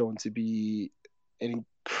always shown to be an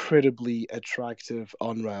incredibly attractive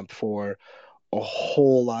on ramp for a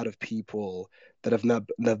whole lot of people that have not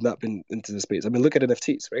been into the space. I mean, look at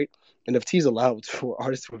NFTs, right? NFTs allowed for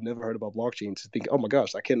artists who have never heard about blockchain to think, oh my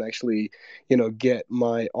gosh, I can actually, get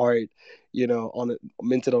my art, on it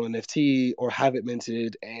minted on NFT or have it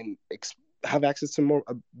minted and have access to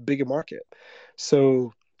a bigger market.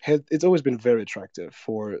 So it's always been very attractive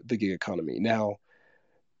for the gig economy. Now,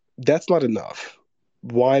 that's not enough.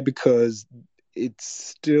 Why? Because it's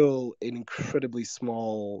still an incredibly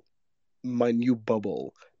small, minute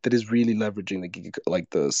bubble that is really leveraging like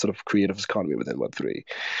the sort of creative economy within Web3.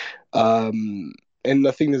 Um, and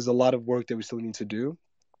I think there's a lot of work that we still need to do.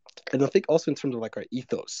 And I think also in terms of like our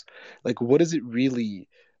ethos, like what is it really?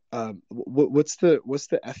 What's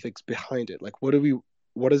the ethics behind it? Like what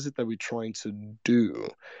is it that we're trying to do,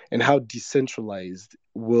 and how decentralized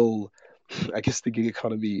will I guess the gig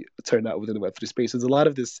economy turn out within the Web3 space? There's a lot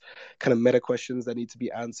of this kind of meta questions that need to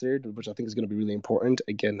be answered, which I think is going to be really important.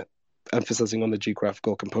 Again, emphasizing on the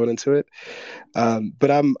geographical component to it.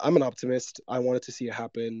 But I'm an optimist. I wanted to see it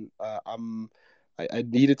happen. I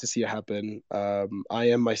needed to see it happen. I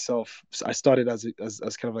am myself. I started as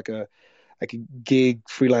kind of like a gig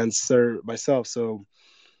freelancer myself, so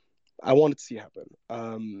I wanted to see it happen.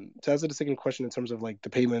 To answer the second question in terms of like the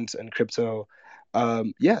payments and crypto,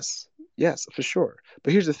 yes, for sure.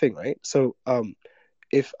 But here's the thing, right? So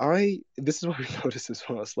this is what we noticed as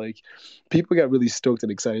well. It's like people got really stoked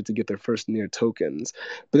and excited to get their first near tokens,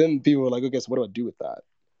 but then people were like, okay, so what do I do with that?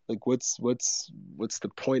 Like, what's the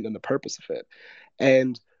point and the purpose of it?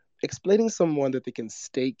 And explaining someone that they can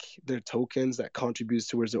stake their tokens that contributes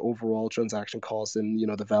towards the overall transaction costs and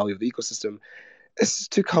the value of the ecosystem, it's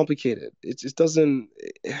just too complicated. It just doesn't.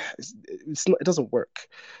 It doesn't work.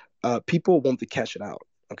 People want to cash it out.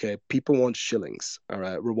 Okay, people want shillings, all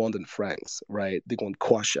right, Rwandan francs, right? They want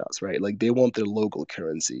kwashas, right? Like they want their local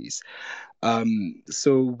currencies.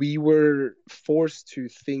 So we were forced to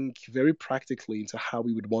think very practically into how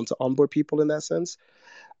we would want to onboard people in that sense.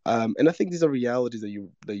 And I think these are realities that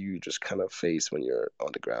you just kind of face when you're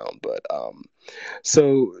on the ground. But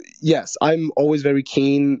so yes, I'm always very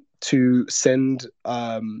keen to send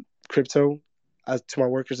crypto as to my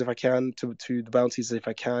workers if I can, to the bounties if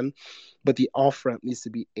I can, but the off ramp needs to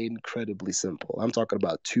be incredibly simple. I'm talking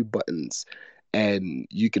about two buttons, and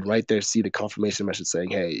you can right there see the confirmation message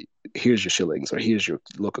saying, "Hey, here's your shillings or here's your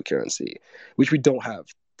local currency," which we don't have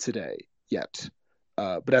today yet.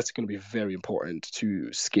 But that's going to be very important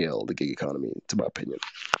to scale the gig economy, to my opinion.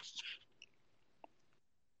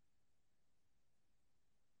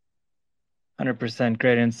 100%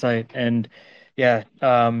 great insight. And yeah,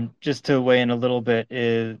 just to weigh in a little bit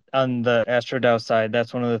is on the AstroDAO side,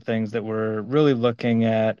 that's one of the things that we're really looking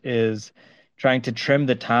at is trying to trim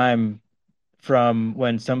the time from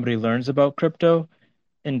when somebody learns about crypto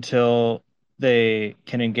until they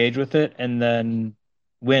can engage with it and then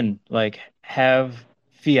win, like have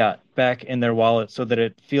fiat back in their wallet so that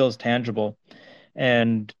it feels tangible.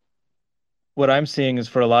 And what I'm seeing is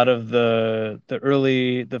for a lot of the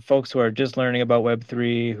folks who are just learning about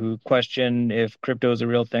Web3, who question if crypto is a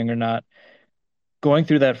real thing or not, going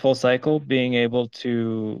through that full cycle, being able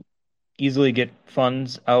to easily get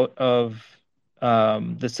funds out of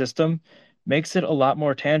the system makes it a lot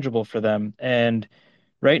more tangible for them. And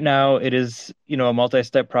right now, it is, a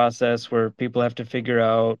multi-step process where people have to figure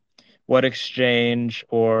out what exchange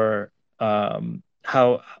or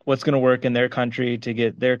how what's going to work in their country to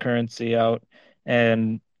get their currency out.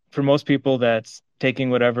 And for most people, that's taking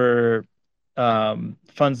whatever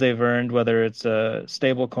funds they've earned, whether it's a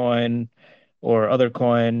stable coin or other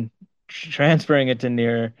coin, transferring it to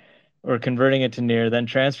near or converting it to near, then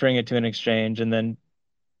transferring it to an exchange, and then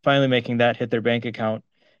finally making that hit their bank account.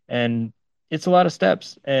 And it's a lot of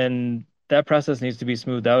steps, and that process needs to be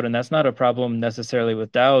smoothed out. And that's not a problem necessarily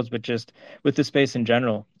with DAOs, but just with the space in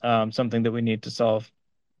general, something that we need to solve.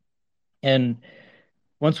 And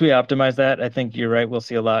once we optimize that, I think you're right. We'll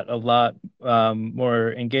see a lot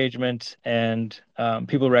more engagement and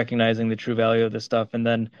people recognizing the true value of this stuff. And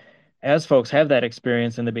then as folks have that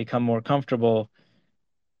experience and they become more comfortable,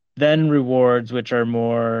 then rewards, which are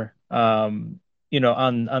more, on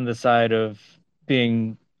the side of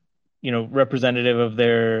being, representative of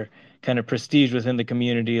their kind of prestige within the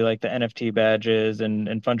community, like the NFT badges and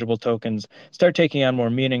fungible tokens, start taking on more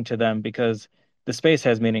meaning to them because the space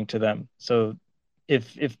has meaning to them. So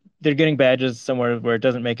if they're getting badges somewhere where it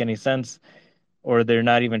doesn't make any sense, or they're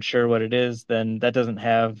not even sure what it is, then that doesn't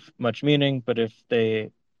have much meaning. But if they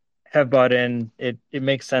have bought in, it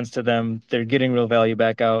makes sense to them. They're getting real value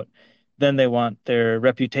back out. Then they want their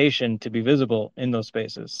reputation to be visible in those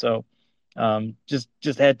spaces. So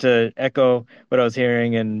just had to echo what I was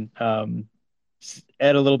hearing and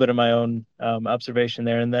add a little bit of my own observation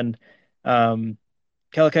there. And then,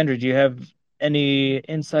 Kalakendra, do you have any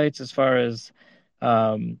insights as far as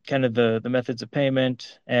kind of the methods of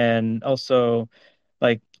payment and also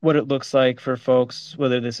like what it looks like for folks,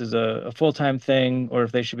 whether this is a full-time thing or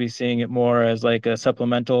if they should be seeing it more as like a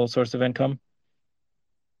supplemental source of income?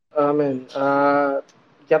 I mean,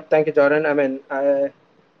 yep, thank you, Jordan. I mean,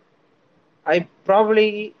 I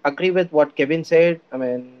probably agree with what Kevin said. I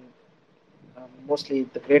mean, mostly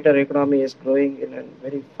the creator economy is growing in a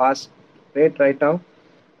very fast rate right now.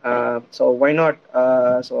 So why not?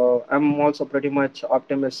 So I'm also pretty much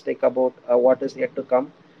optimistic about what is yet to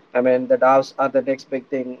come. I mean, the DAOs are the next big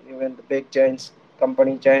thing. Even the big giants,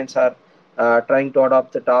 company giants, are trying to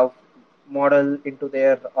adopt the DAO model into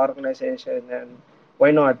their organization. And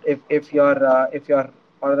why not? If you're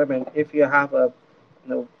or I mean, if you have a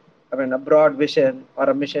I mean, a broad vision or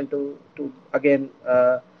a mission to again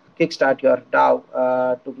kickstart your DAO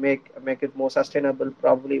to make it more sustainable.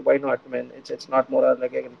 Probably, why not? I mean, it's not more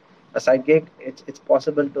like a side gig. It's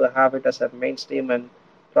possible to have it as a mainstream, and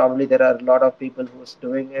probably there are a lot of people who's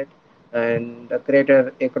doing it. And the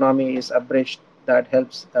creator economy is a bridge that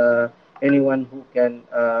helps anyone who can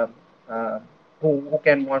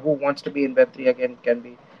who wants to be in Web3 again can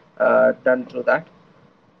be done through that.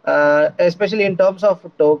 Especially in terms of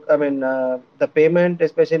I mean, the payment,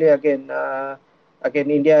 especially again,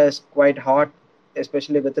 India is quite hot,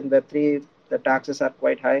 especially within Web3. The taxes are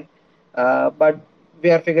quite high, but we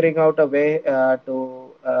are figuring out a way to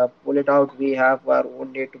pull it out. We have our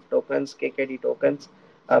own native tokens, KKD tokens,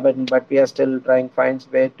 but we are still trying find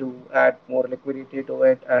way to add more liquidity to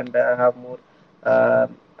it and have more. Uh,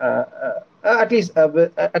 at least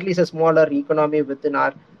a smaller economy within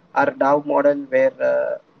our DAO model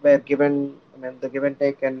where given I mean the give and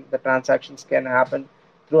take and the transactions can happen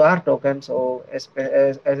through our token. So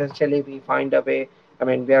essentially we find a way. I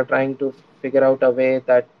mean we are trying to figure out a way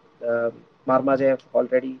that Marmaje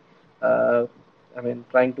already I mean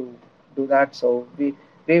trying to do that. So we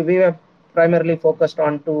were primarily focused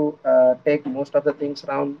on to take most of the things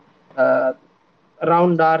around uh,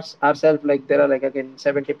 around ourselves, like there are like again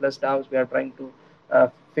 70 plus DAOs. We are trying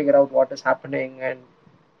to figure out what is happening and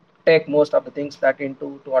take most of the things that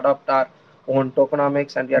into to adopt our own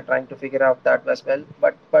tokenomics, and we are trying to figure out that as well.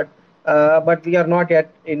 But we are not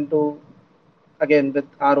yet into again with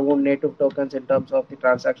our own native tokens in terms of the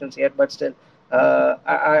transactions yet. But still,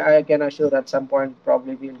 I can assure at some point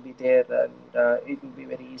probably we'll be there, and it will be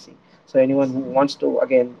very easy. So anyone who wants to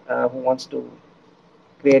again who wants to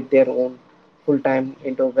create their own full time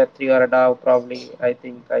into Web3 or a DAO, probably I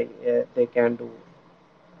think they can do.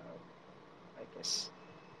 I guess.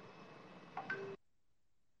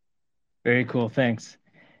 Very cool. Thanks.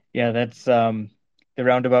 Yeah, that's the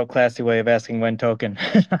roundabout classy way of asking when token.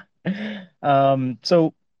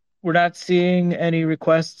 So we're not seeing any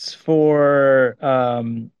requests for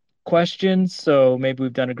questions, so maybe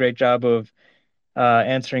we've done a great job of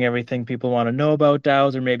answering everything people want to know about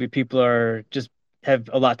DAOs, or maybe people are just have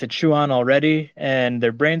a lot to chew on already and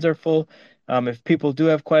their brains are full. If people do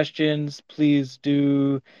have questions, please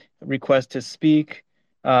do request to speak.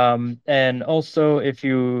 And also, if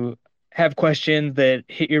you have questions that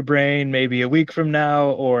hit your brain maybe a week from now,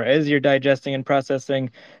 or as you're digesting and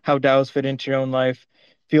processing how DAOs fit into your own life,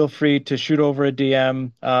 feel free to shoot over a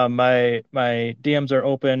DM. My DMs are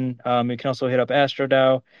open. You can also hit up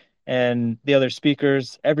AstroDAO and the other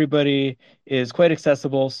speakers. Everybody is quite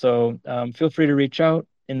accessible, so feel free to reach out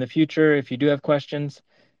in the future if you do have questions.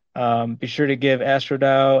 Be sure to give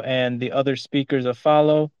AstroDAO and the other speakers a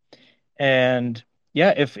follow. And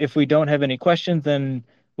yeah, if we don't have any questions, then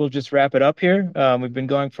we'll just wrap it up here. We've been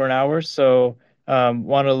going for an hour, so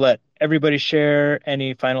want to let everybody share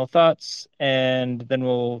any final thoughts, and then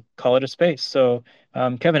we'll call it a space. So,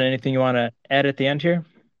 Kevin, anything you want to add at the end here?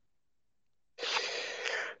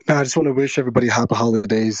 No, I just want to wish everybody happy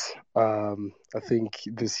holidays. I think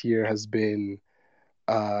this year has been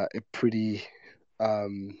a pretty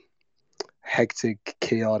hectic,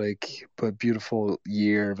 chaotic, but beautiful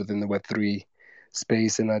year within the Web3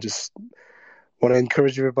 space, and I just want to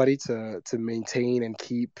encourage everybody to maintain and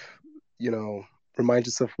keep, remind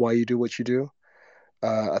yourself why you do what you do.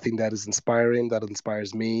 I think that is inspiring. That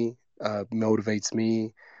inspires me, motivates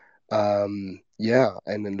me. Yeah,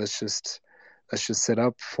 and then let's just set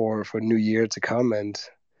up for new year to come and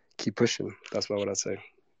keep pushing. That's what I want to say.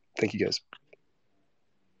 Thank you, guys.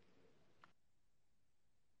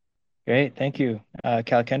 Great, thank you,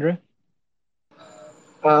 Kalkendra.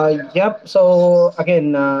 Yep. So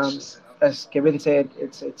again, as Kevin said,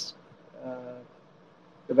 it's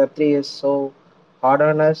the Web3 is so hard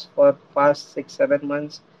on us for past 6 7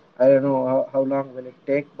 months. I don't know how long will it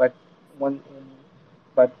take, but one,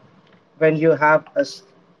 but when you have a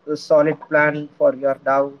solid plan for your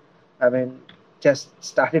DAO, I mean, just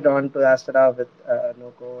start it on to Astrodao with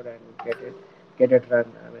no code and get it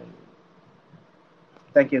run. I mean,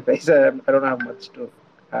 thank you guys. I don't have much to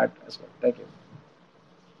add as well. Thank you.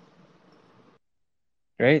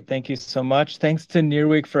 Great. Thank you so much. Thanks to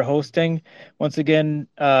Nearweek for hosting. Once again,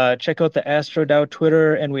 check out the AstroDAO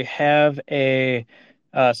Twitter, and we have a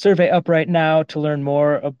survey up right now to learn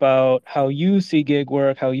more about how you see gig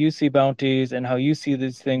work, how you see bounties, and how you see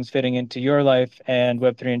these things fitting into your life and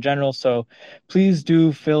Web3 in general. So please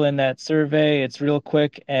do fill in that survey. It's real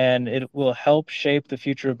quick, and it will help shape the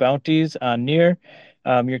future of bounties on Near.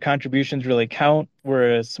 Your contributions really count.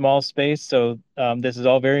 We're a small space, so this is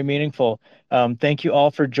all very meaningful. Thank you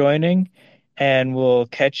all for joining, and we'll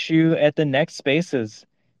catch you at the next spaces.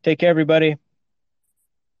 Take care, everybody.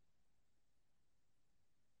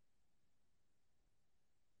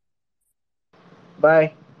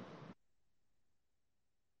 Bye.